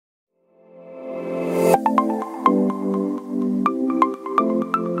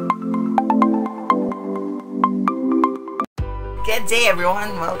Good day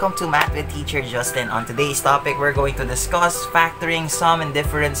everyone! Welcome to Math with Teacher Justin. On today's topic, we're going to discuss factoring sum and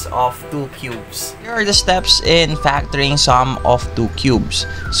difference of two cubes. Here are the steps in factoring sum of two cubes.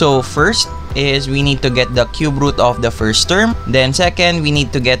 So first is we need to get the cube root of the first term. Then second, we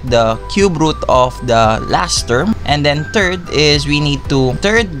need to get the cube root of the last term. And then third,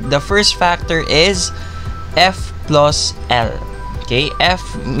 the first factor is f plus L. Okay, f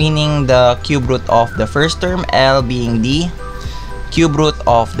meaning the cube root of the first term, L being the cube root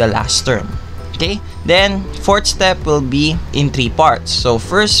of the last term. Okay, then fourth step will be in three parts. So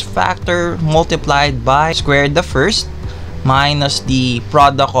first factor multiplied by squared the first minus the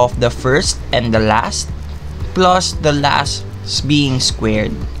product of the first and the last plus the last being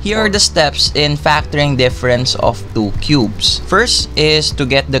squared. Here are the steps in factoring difference of two cubes. First is to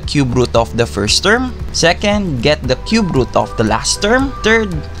get the cube root of the first term. Second, get the cube root of the last term.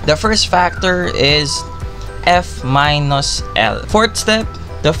 Third, the first factor is f minus L. Fourth step,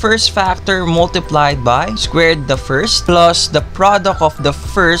 the first factor multiplied by squared the first plus the product of the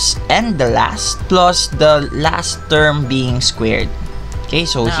first and the last plus the last term being squared. Okay,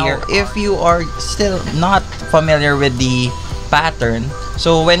 so now, here, if you are still not familiar with the pattern,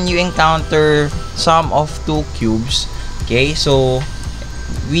 so when you encounter sum of two cubes, okay, so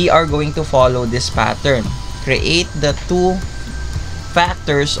we are going to follow this pattern. Create the two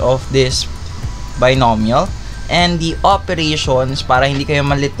factors of this binomial, and the operations, para hindi kayo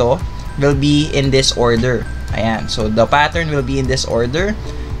malito, will be in this order. Ayan, so the pattern will be in this order.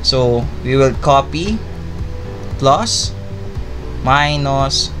 So we will copy plus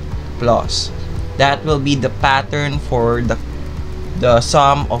minus plus. That will be the pattern for the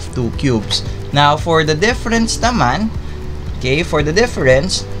sum of two cubes. Now for the difference naman, okay, for the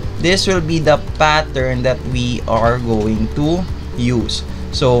difference, this will be the pattern that we are going to use.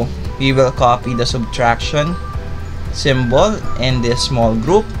 So we will copy the subtraction symbol in this small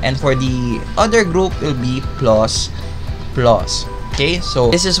group, and for the other group will be plus plus. Okay, so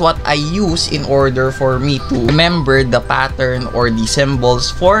this is what I use in order for me to remember the pattern or the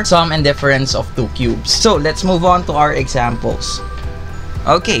symbols for sum and difference of two cubes. So let's move on to our examples.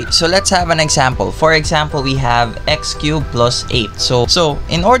 Okay, so let's have an example. For example, we have x cubed plus 8. So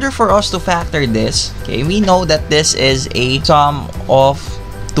in order for us to factor this, okay, we know that this is a sum of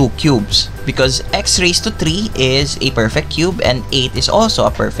two cubes because x raised to 3 is a perfect cube and 8 is also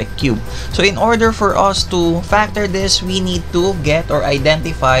a perfect cube. So in order for us to factor this, we need to get or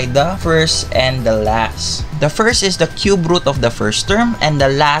identify the first and the last. The first is the cube root of the first term and the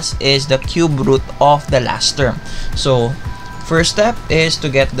last is the cube root of the last term. So first step is to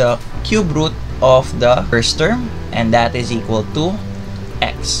get the cube root of the first term, and that is equal to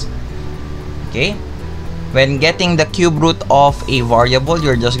x. Okay, when getting the cube root of a variable,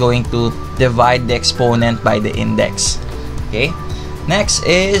 you're just going to divide the exponent by the index. Okay, next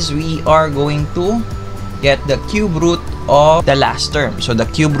is we are going to get the cube root of the last term. So the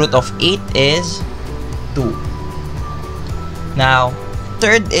cube root of 8 is 2. Now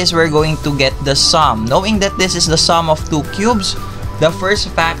third is we're going to get the sum. Knowing that this is the sum of two cubes, the first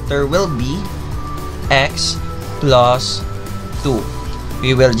factor will be x plus 2.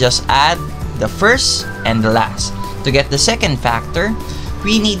 We will just add the first and the last. To get the second factor,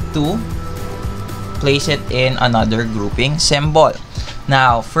 we need to place it in another grouping symbol.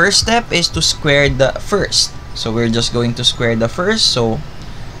 Now, first step is to square the first. So we're just going to square the first. So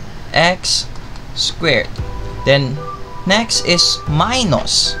x squared. Then next is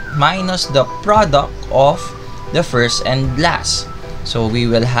minus the product of the first and last. So we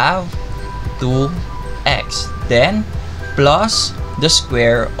will have 2x. Then plus the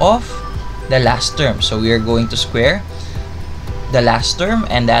square of the last term. So we are going to square the last term,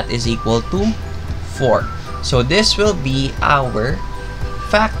 and that is equal to 4. So this will be our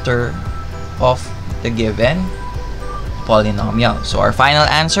factor of the given polynomial. So our final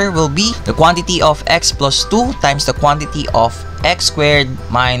answer will be the quantity of x plus 2 times the quantity of x squared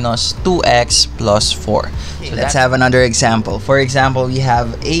minus 2x plus 4. So let's have another example. For example, we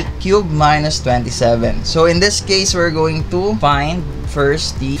have 8 cubed minus 27. So in this case, we're going to find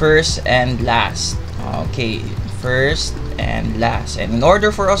first the first and last. Okay, first and last. And in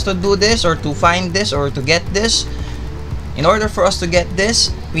order for us to do this, or to find this, or to get this, in order for us to get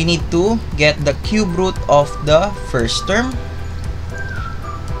this, we need to get the cube root of the first term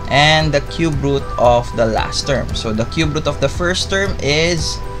and the cube root of the last term. So the cube root of the first term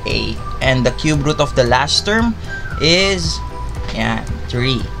is a, and the cube root of the last term is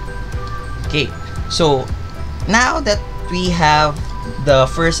 3. Okay, so now that we have the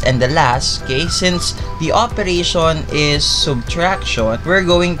first and the last, okay, since the operation is subtraction, we're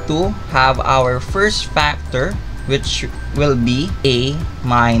going to have our first factor which will be a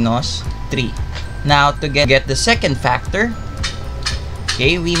minus 3. Now, to get the second factor,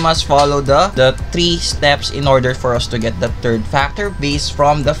 okay, we must follow the 3 steps in order for us to get the third factor based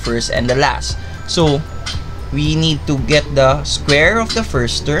from the first and the last. So, we need to get the square of the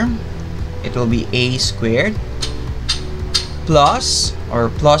first term. It will be a squared plus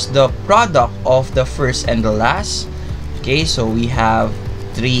the product of the first and the last. Okay, so we have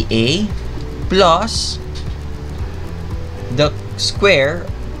 3a plus the square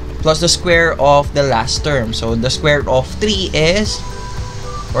of the last term. So the square of 3 is,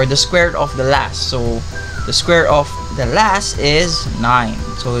 or the square of the last, so the square of the last is 9.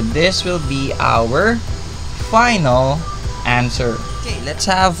 So this will be our final answer. Okay, let's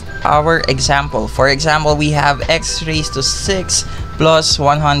have our example. For example, we have x raised to 6 plus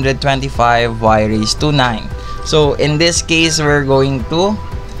 125 y raised to 9. So in this case, we're going to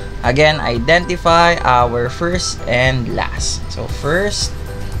again identify our first and last. So first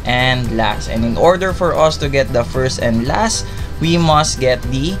and last, and in order for us to get the first and last, we must get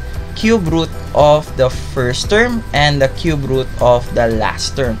the cube root of the first term and the cube root of the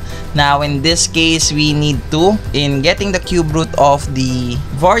last term. Now in this case, we need to, in getting the cube root of the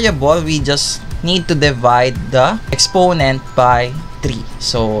variable, we just need to divide the exponent by 3.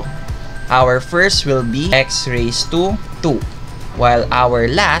 So our first will be x raised to 2, while our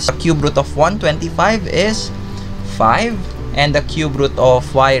last, the cube root of 125 is 5, and the cube root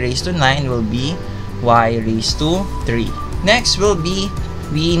of y raised to 9 will be y raised to 3. Next will be,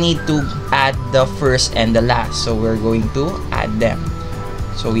 we need to add the first and the last, so we're going to add them.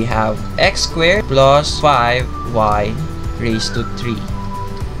 So we have x squared plus 5y raised to 3,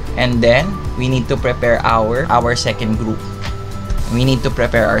 and then we need to prepare our second group.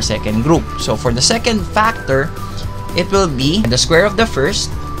 So for the second factor, it will be the square of the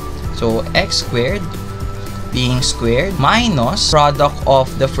first, so x squared being squared minus product of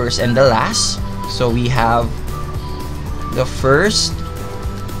the first and the last. So we have the first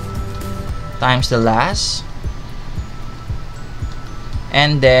times the last,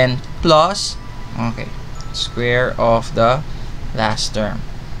 and then plus, okay, square of the last term.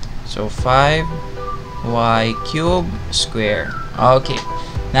 So 5y cubed squared. Okay,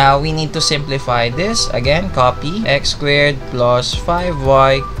 now we need to simplify this. Again, copy x squared plus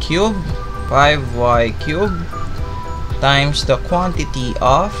 5y cubed times the quantity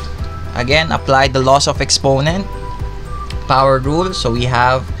of, again, apply the laws of exponent, power rule. So we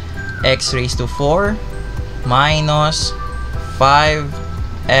have x raised to 4 minus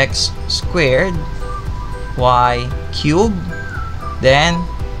 5x squared y cubed, then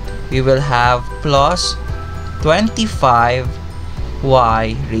we will have plus 25y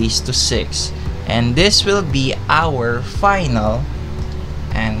raised to 6, and this will be our final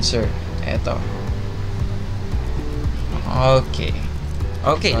answer. Eto.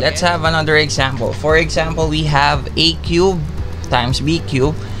 Okay, let's have another example. For example, we have a cubed times b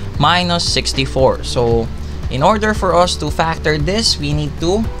cubed minus 64. So in order for us to factor this, we need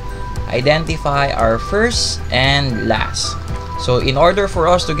to identify our first and last. So in order for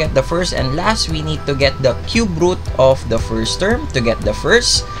us to get the first and last, we need to get the cube root of the first term to get the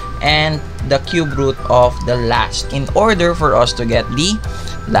first, and the cube root of the last in order for us to get the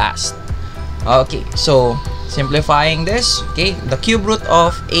last. Okay, so simplifying this, okay, the cube root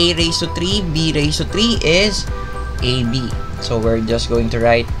of a raised to 3, b raised to 3 is ab. So we're just going to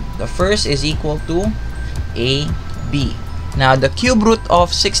write the first is equal to ab. Now the cube root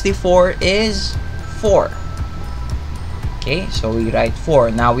of 64 is 4. Okay, so we write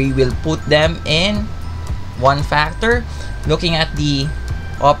 4. Now we will put them in one factor. Looking at the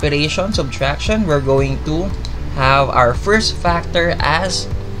operation subtraction, we're going to have our first factor as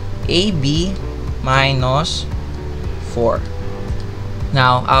ab minus 4.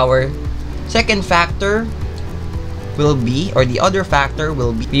 Now our second factor will be, or the other factor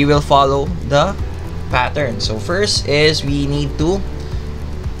will be, we will follow the pattern. So first is we need to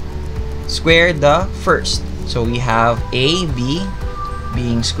square the first. So we have ab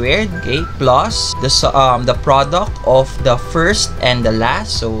being squared, okay, plus the product of the first and the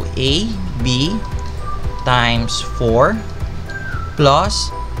last. So ab times 4 plus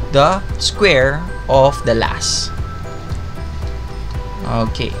the square of the last.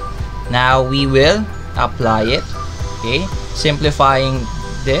 Okay, now we will apply it. Okay, simplifying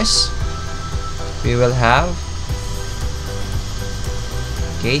this, we will have,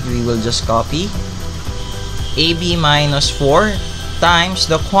 okay, we will just copy ab minus 4 times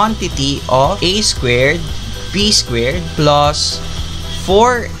the quantity of a squared b squared plus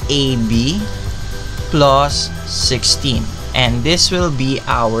 4ab plus 16, and this will be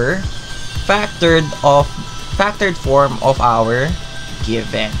our factor factored form of our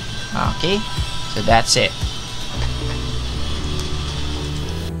given. Okay, so that's it.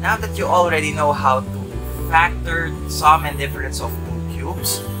 Now that you already know how to factor sum and difference of two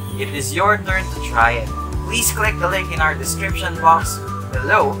cubes, it is your turn to try it. Please click the link in our description box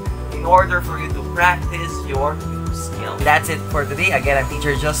below in order for you to practice your new skill. That's it for today. Again, I'm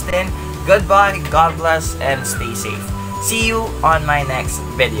Teacher Justin. Goodbye, God bless, and stay safe. See you on my next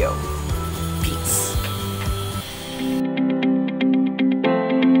video. Peace.